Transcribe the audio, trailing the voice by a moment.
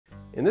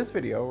In this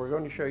video, we're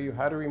going to show you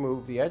how to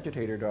remove the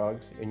agitator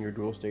dogs in your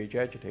dual stage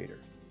agitator.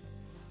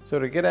 So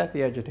to get at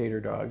the agitator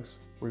dogs,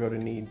 we're going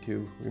to need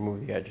to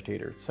remove the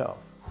agitator itself.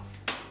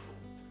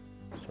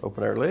 So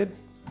open our lid,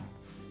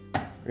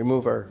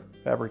 remove our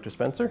fabric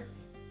dispenser.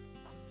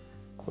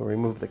 We'll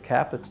remove the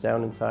cap that's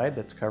down inside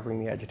that's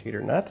covering the agitator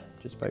nut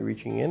just by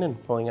reaching in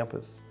and pulling up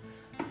with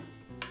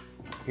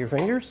your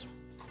fingers.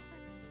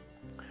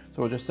 So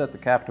we'll just set the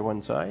cap to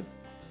one side.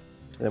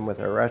 Then with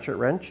our ratchet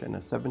wrench and a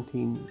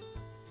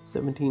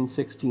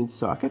 17/16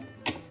 socket,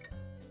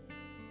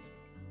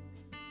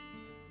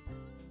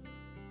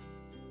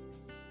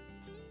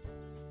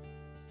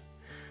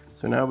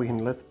 so now we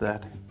can lift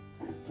that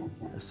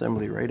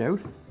assembly right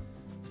out.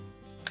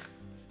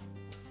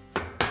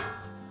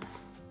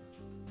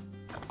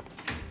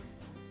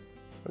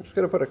 I'm just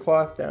going to put a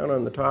cloth down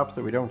on the top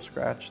so we don't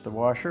scratch the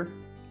washer,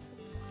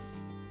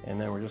 and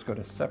then we're just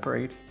going to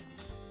separate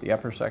the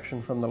upper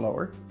section from the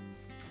lower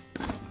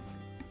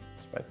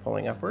just by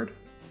pulling upward.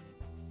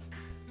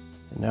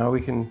 And now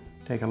we can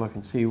take a look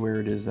and see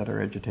where it is that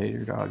our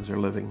agitator dogs are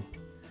living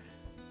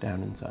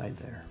down inside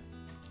there.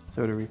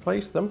 So to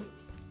replace them,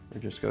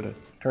 we're just going to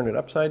turn it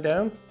upside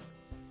down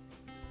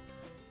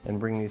and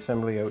bring the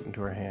assembly out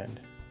into our hand.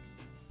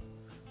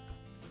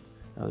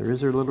 Now there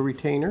is a little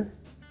retainer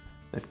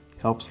that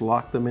helps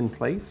lock them in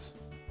place.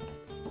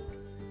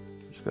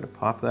 Just going to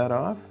pop that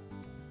off,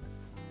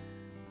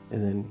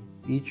 and then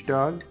each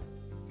dog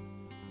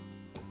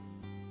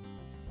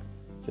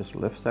just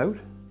lifts out.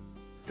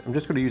 I'm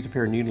just going to use a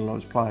pair of needle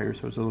nose pliers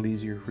so it's a little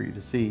easier for you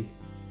to see.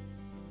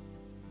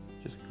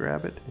 Just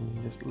grab it and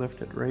you just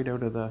lift it right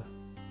out of the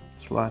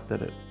slot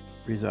that it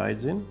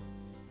resides in.